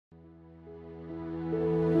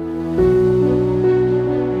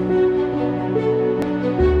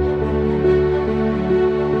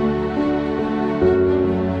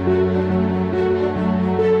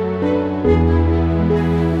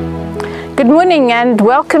morning and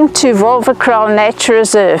welcome to Wolwekraal Nature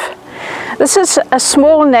Reserve. This is a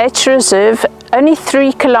small nature reserve only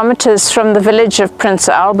 3 kilometers from the village of Prince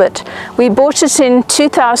Albert. We bought it in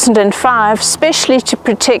 2005 specially to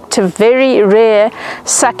protect a very rare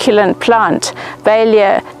succulent plant,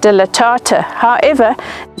 Valea dilatata. However,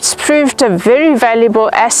 it's proved a very valuable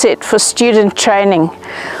asset for student training.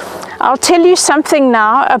 I'll tell you something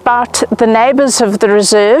now about the neighbours of the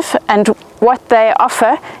reserve and what they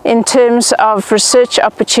offer in terms of research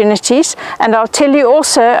opportunities, and I'll tell you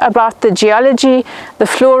also about the geology, the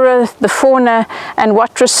flora, the fauna, and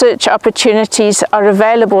what research opportunities are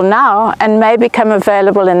available now and may become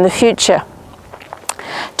available in the future.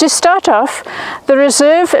 To start off, the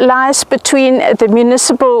reserve lies between the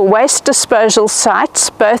municipal waste disposal sites,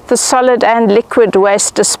 both the solid and liquid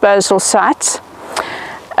waste disposal sites,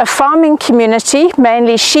 a farming community,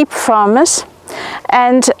 mainly sheep farmers,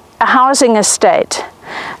 and a housing estate.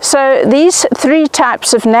 So these 3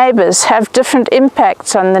 types of neighbours have different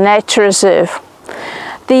impacts on the nature reserve.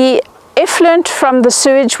 The effluent from the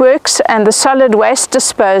sewage works and the solid waste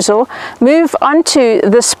disposal move onto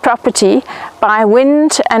this property by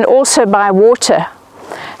wind and also by water.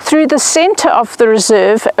 Through the centre of the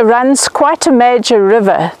reserve runs quite a major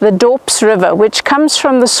river, the Dorps River, which comes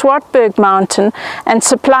from the Swartberg mountain and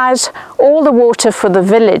supplies all the water for the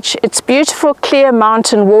village. It's beautiful, clear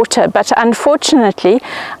mountain water, but unfortunately,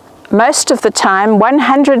 most of the time,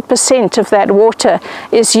 100% of that water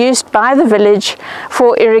is used by the village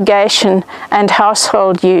for irrigation and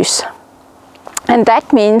household use. And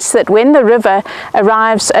that means that when the river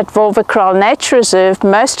arrives at Wolwekraal Nature Reserve,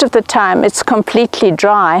 most of the time it's completely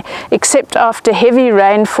dry, except after heavy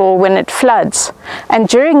rainfall when it floods. And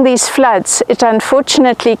during these floods, it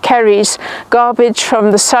unfortunately carries garbage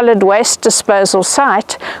from the solid waste disposal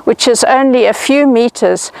site, which is only a few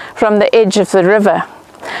meters from the edge of the river.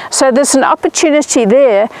 So there's an opportunity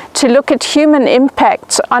there to look at human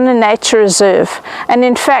impacts on a nature reserve. And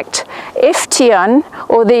in fact, SAEON,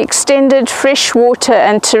 or the Extended Freshwater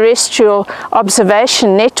and Terrestrial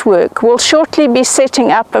Observation Network, will shortly be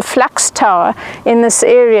setting up a flux tower in this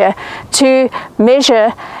area to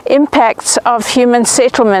measure impacts of human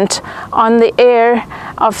settlement on the air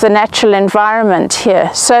of the natural environment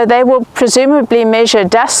here. So they will presumably measure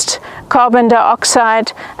dust, carbon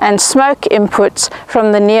dioxide and smoke inputs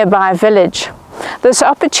from the nearby village. There's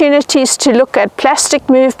opportunities to look at plastic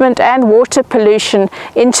movement and water pollution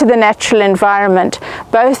into the natural environment,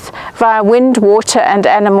 both via wind, water and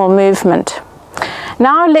animal movement.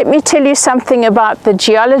 Now let me tell you something about the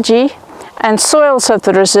geology and soils of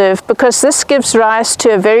the reserve, because this gives rise to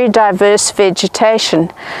a very diverse vegetation.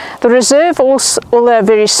 The reserve, although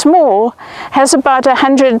very small, has about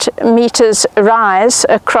 100 meters rise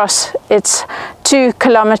across its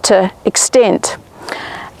 2-kilometer extent.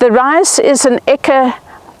 The rise is an Eka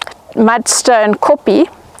mudstone kopje,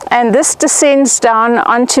 and this descends down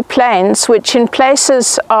onto plains which in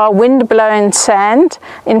places are wind-blown sand,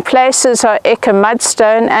 in places are Eka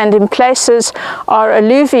mudstone, and in places are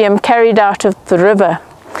alluvium carried out of the river.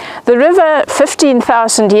 The river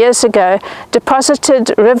 15,000 years ago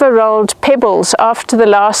deposited river-rolled pebbles after the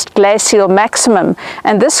last glacial maximum,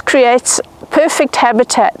 and this creates perfect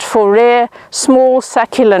habitat for rare small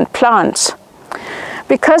succulent plants.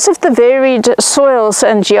 Because of the varied soils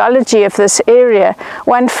and geology of this area,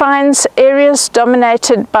 one finds areas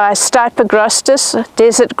dominated by Stipegrostis,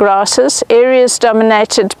 desert grasses, areas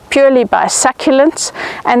dominated purely by succulents,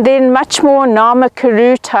 and then much more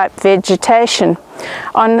Renu-Karoo type vegetation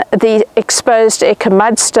on the exposed Eka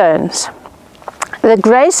mudstones. The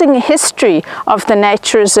grazing history of the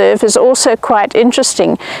nature reserve is also quite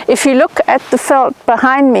interesting. If you look at the veld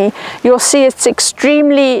behind me, you'll see it's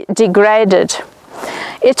extremely degraded.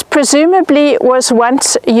 It presumably was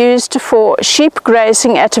once used for sheep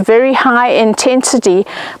grazing at a very high intensity,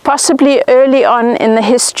 possibly early on in the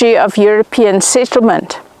history of European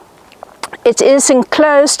settlement. It is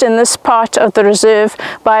enclosed in this part of the reserve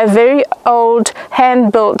by a very old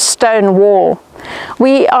hand-built stone wall.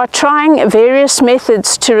 We are trying various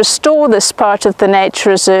methods to restore this part of the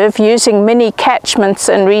nature reserve using mini catchments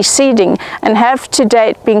and reseeding, and have to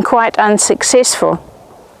date been quite unsuccessful.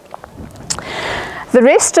 The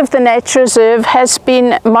rest of the nature reserve has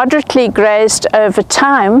been moderately grazed over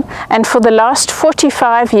time, and for the last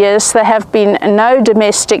 45 years there have been no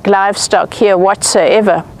domestic livestock here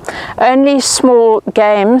whatsoever. Only small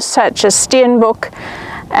game such as steenbok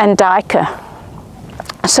and duiker.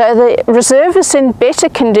 So the reserve is in better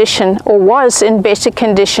condition, or was in better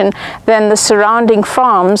condition, than the surrounding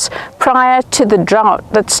farms prior to the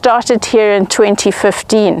drought that started here in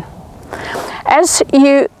 2015. As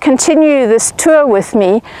you continue this tour with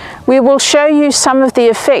me, we will show you some of the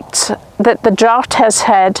effects that the drought has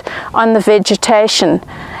had on the vegetation.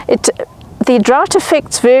 The drought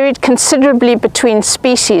effects varied considerably between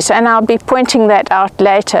species, and I'll be pointing that out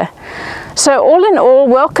later. So all in all,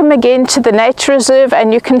 welcome again to the Nature Reserve,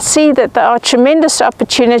 and you can see that there are tremendous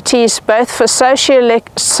opportunities both for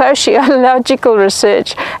sociological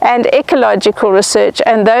research and ecological research,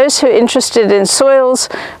 and those who are interested in soils,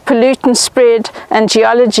 pollutant spread and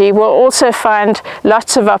geology will also find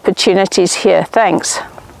lots of opportunities here. Thanks.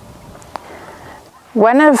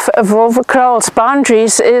 One of Wolwekraal's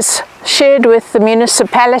boundaries is shared with the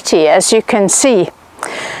municipality, as you can see,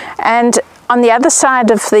 and on the other side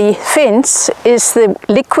of the fence is the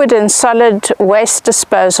liquid and solid waste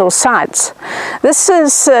disposal sites. This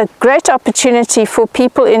is a great opportunity for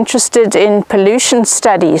people interested in pollution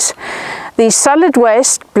studies. The solid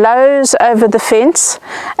waste blows over the fence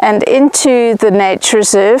and into the nature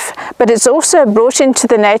reserve, but it's also brought into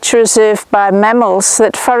the nature reserve by mammals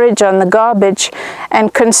that forage on the garbage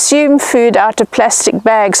and consume food out of plastic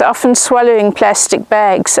bags, often swallowing plastic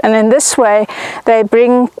bags. And in this way, they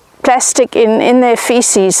bring plastic in their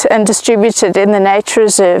feces and distribute it in the nature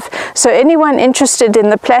reserve. So anyone interested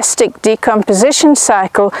in the plastic decomposition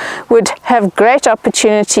cycle would have great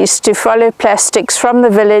opportunities to follow plastics from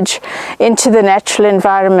the village into the natural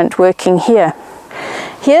environment working here.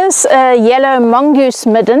 Here's a yellow mongoose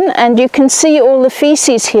midden, and you can see all the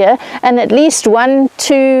feces here, and at least 1,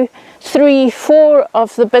 2, 3, 4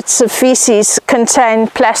 of the bits of feces contain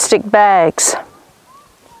plastic bags.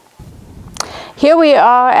 Here we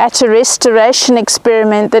are at a restoration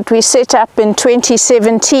experiment that we set up in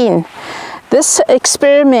 2017. This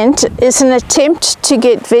experiment is an attempt to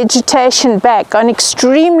get vegetation back on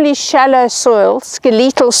extremely shallow soil,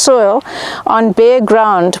 skeletal soil, on bare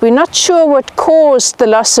ground. We're not sure what caused the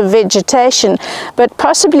loss of vegetation, but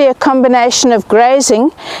possibly a combination of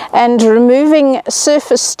grazing and removing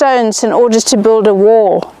surface stones in order to build a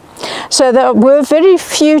wall. So there were very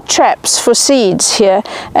few traps for seeds here,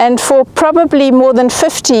 and for probably more than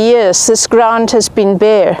 50 years this ground has been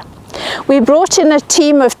bare. We brought in a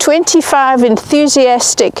team of 25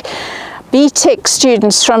 enthusiastic B.Tech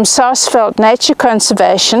students from Veld Nature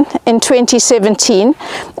Conservation in 2017,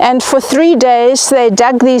 and for 3 days they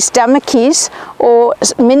dug these dummikies, or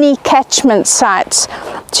mini catchment sites,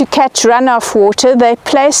 to catch runoff water. They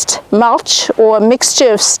placed mulch or a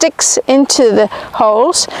mixture of sticks into the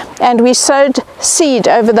holes, and we sowed seed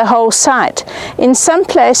over the whole site. In some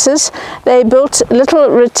places they built little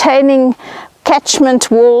retaining catchment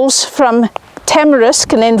walls from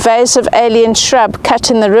tamarisk, an invasive alien shrub cut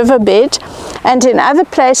in the riverbed, and in other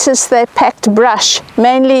places they packed brush,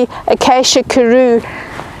 mainly acacia karoo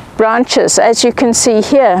branches, as you can see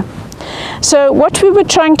here. So what we were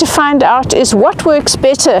trying to find out is what works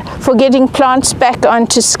better for getting plants back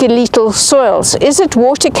onto skeletal soils. Is it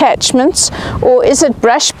water catchments, or is it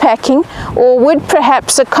brush packing, or would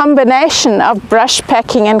perhaps a combination of brush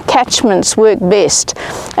packing and catchments work best?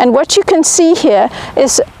 And what you can see here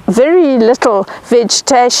is very little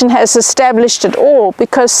vegetation has established at all,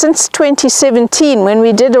 because since 2017, when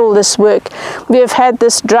we did all this work, we have had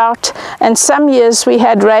this drought, and some years we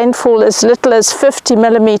had rainfall as little as 50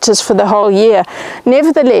 millimeters for the whole year.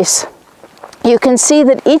 Nevertheless, you can see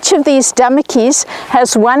that each of these dummikies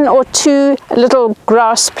has 1 or 2 little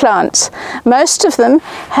grass plants. Most of them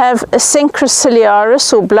have a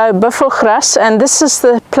Synchrocellaris or blauw buffelgras, and this is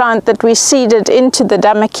the plant that we seeded into the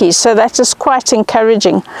dummikies, so that is quite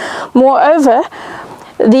encouraging. Moreover,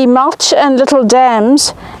 the mulch and little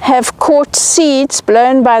dams have caught seeds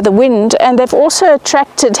blown by the wind, and they've also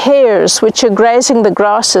attracted hares which are grazing the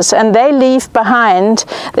grasses, and they leave behind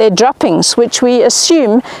their droppings, which we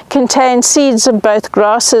assume contain seeds of both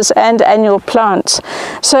grasses and annual plants.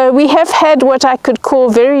 So we have had what I could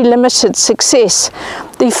call very limited success.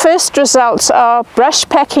 The first results are brush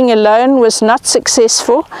packing alone was not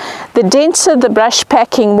successful. The denser the brush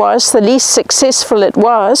packing was, the least successful it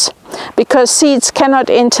was, because seeds cannot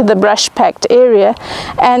enter the brush packed area,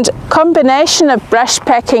 and combination of brush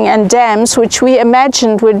packing and dams, which we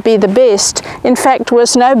imagined would be the best, in fact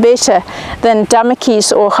was no better than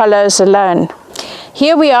dummikies or hollows alone.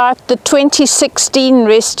 Here we are at the 2016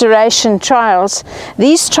 restoration trials.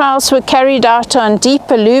 These trials were carried out on deep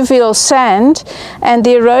alluvial sand, and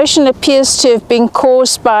the erosion appears to have been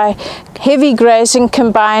caused by heavy grazing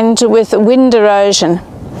combined with wind erosion.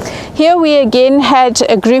 Here we again had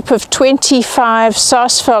a group of 25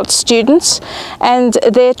 Sarsveld students, and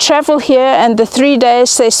their travel here and the 3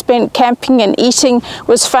 days they spent camping and eating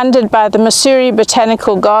was funded by the Missouri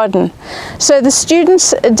Botanical Garden. So the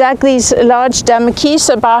students dug these large dummies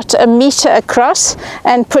about 1 meter across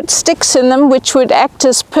and put sticks in them which would act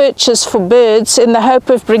as perches for birds in the hope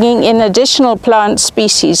of bringing in additional plant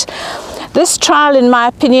species. This trial, in my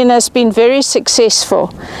opinion, has been very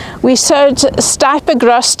successful. We sowed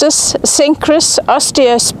Stipagrostis, Synchris,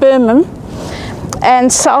 Osteospermum, and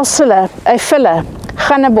Salsula, Aphylla,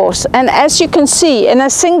 Gannabos. And as you can see, in a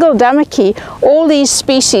single dummy, all these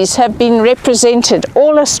species have been represented.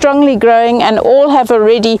 All are strongly growing and all have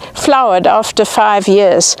already flowered after 5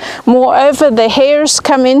 years. Moreover, the hares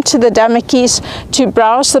come into the dummies to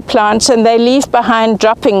browse the plants, and they leave behind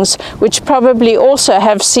droppings which probably also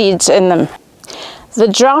have seeds in them. The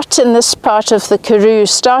drought in this part of the Karoo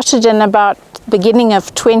started in about beginning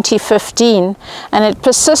of 2015, and it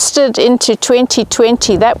persisted into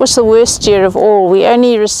 2020. That was the worst year of all. We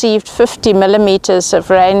only received 50 millimeters of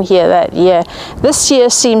rain here that year. This year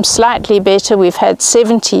seems slightly better. We've had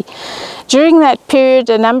 70. During that period,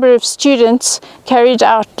 a number of students carried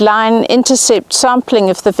out line intercept sampling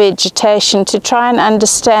of the vegetation to try and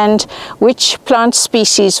understand which plant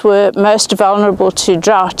species were most vulnerable to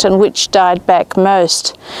drought and which died back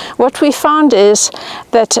most. What we found is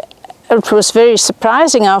that it was very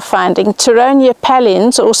surprising, our finding. Tyronia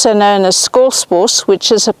palliens, also known as skolspors,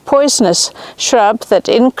 which is a poisonous shrub that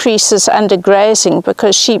increases under grazing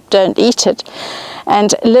because sheep don't eat it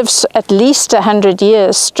and lives at least 100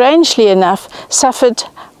 years, strangely enough, suffered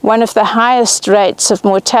one of the highest rates of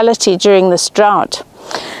mortality during this drought.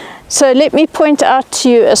 So let me point out to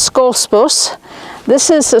you a skolspors.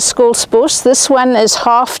 This is a skolspors. This one is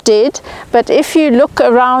half dead, but if you look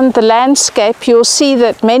around the landscape, you'll see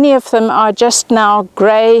that many of them are just now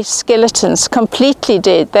grey skeletons, completely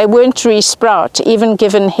dead. They won't re-sprout, even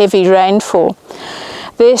given heavy rainfall.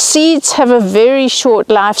 Their seeds have a very short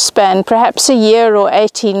lifespan, perhaps a year or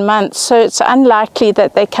 18 months, so it's unlikely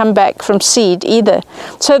that they come back from seed either.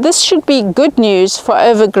 So this should be good news for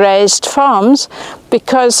overgrazed farms,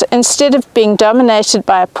 because instead of being dominated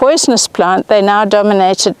by a poisonous plant, they're now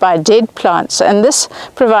dominated by dead plants, and this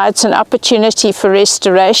provides an opportunity for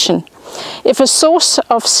restoration. If a source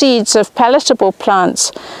of seeds of palatable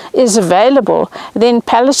plants is available, then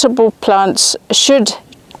palatable plants should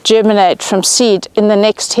germinate from seed in the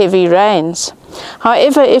next heavy rains.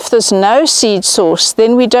 However, if there's no seed source,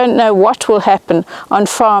 then we don't know what will happen on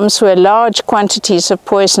farms where large quantities of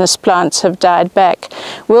poisonous plants have died back.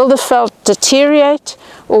 Will the veld deteriorate,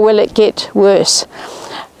 or will it get worse?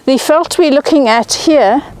 The veld we're looking at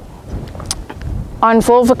here on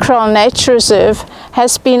Wolwekraal Nature Reserve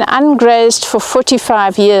has been ungrazed for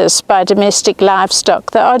 45 years by domestic livestock.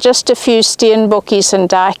 There are just a few steenbokkies and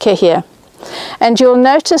duiker here. And you'll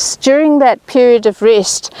notice during that period of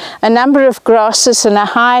rest, a number of grasses and a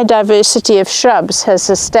high diversity of shrubs has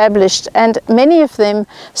established, and many of them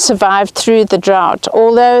survived through the drought,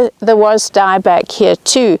 although there was dieback here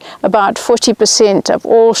too. About 40% of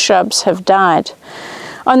all shrubs have died.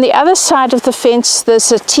 On the other side of the fence,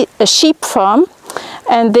 there's a sheep farm,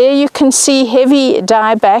 and there you can see heavy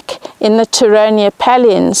dieback in the Tyronia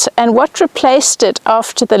palliens, and what replaced it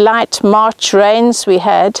after the light March rains we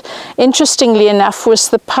had, interestingly enough, was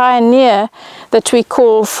the pioneer that we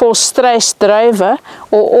call Volstruisdruive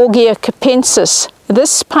or Augia capensis.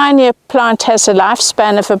 This pioneer plant has a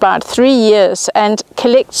lifespan of about 3 years and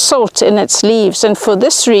collects salt in its leaves, and for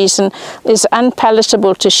this reason is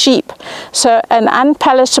unpalatable to sheep. So an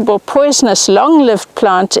unpalatable poisonous long-lived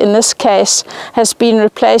plant in this case has been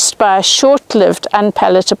replaced by a short-lived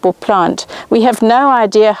unpalatable plant. We have no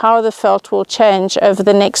idea how the veld will change over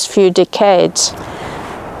the next few decades.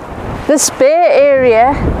 This bare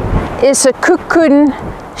area is a cocoon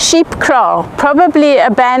sheep kraal, probably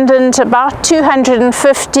abandoned about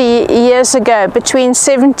 250 years ago, between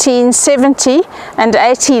 1770 and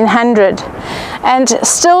 1800. And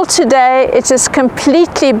still today it is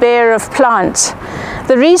completely bare of plants.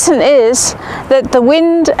 The reason is that the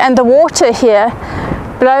wind and the water here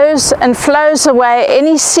blows and flows away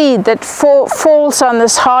any seed that falls on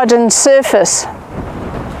this hardened surface.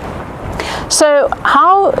 So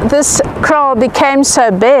how this kraal became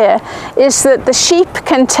so bare is that the sheep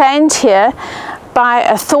contained here by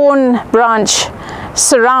a thorn branch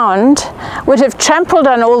surround would have trampled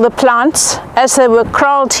on all the plants as they were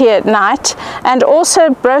kraalled here at night, and also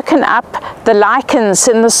broken up the lichens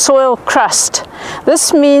in the soil crust.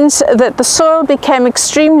 This means that the soil became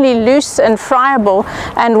extremely loose and friable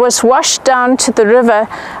and was washed down to the river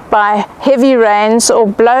by heavy rains or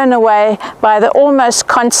blown away by the almost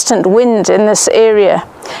constant wind in this area.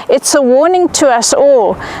 It's a warning to us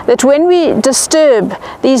all that when we disturb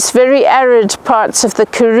these very arid parts of the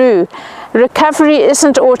Karoo, recovery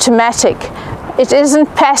isn't automatic. It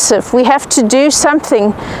isn't passive. We have to do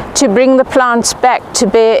something to bring the plants back to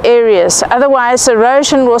bare areas. Otherwise,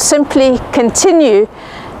 erosion will simply continue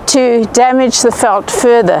to damage the veld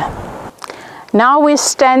further. Now we're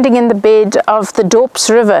standing in the bed of the Dorps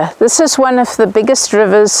River. This is one of the biggest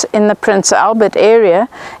rivers in the Prince Albert area.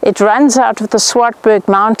 It runs out of the Swartberg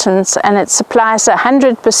Mountains and it supplies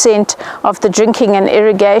 100% of the drinking and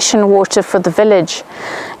irrigation water for the village.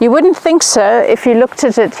 You wouldn't think so if you looked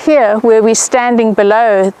at it here where we're standing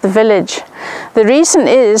below the village. The reason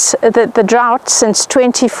is that the drought since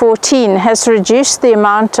 2014 has reduced the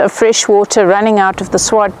amount of fresh water running out of the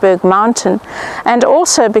Swartberg Mountain, and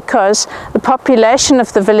also because the population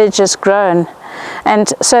of the village has grown,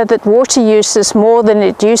 and so that water use is more than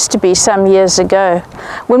it used to be some years ago.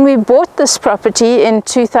 When we bought this property in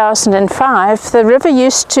 2005, the river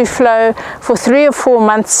used to flow for 3 or 4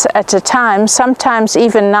 months at a time, sometimes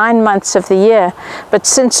even 9 months of the year. But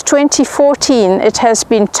since 2014, it has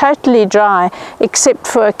been totally dry, except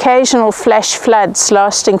for occasional flash floods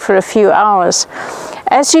lasting for a few hours.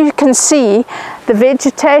 As you can see, the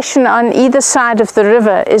vegetation on either side of the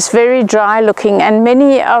river is very dry looking, and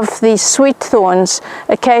many of the sweet thorns,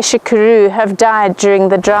 Acacia Karoo, have died during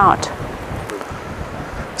the drought.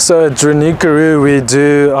 So at Renu-Karoo we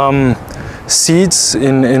do seeds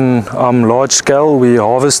in large scale. We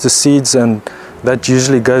harvest the seeds and that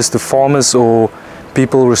usually goes to farmers or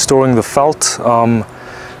people restoring the veld.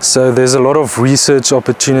 So there's a lot of research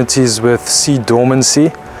opportunities with seed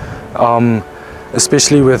dormancy.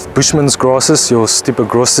 Especially with Bushman's grasses, your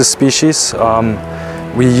Stipagrostis species.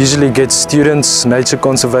 We usually get students, nature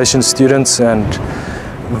conservation students, and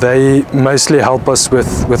they mostly help us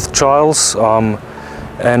with trials.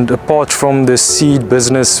 And apart from the seed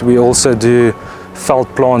business, we also do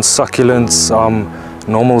veld plants, succulents,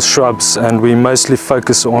 normal shrubs, and we mostly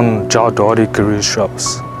focus on Jowdari Karoo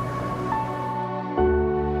shrubs.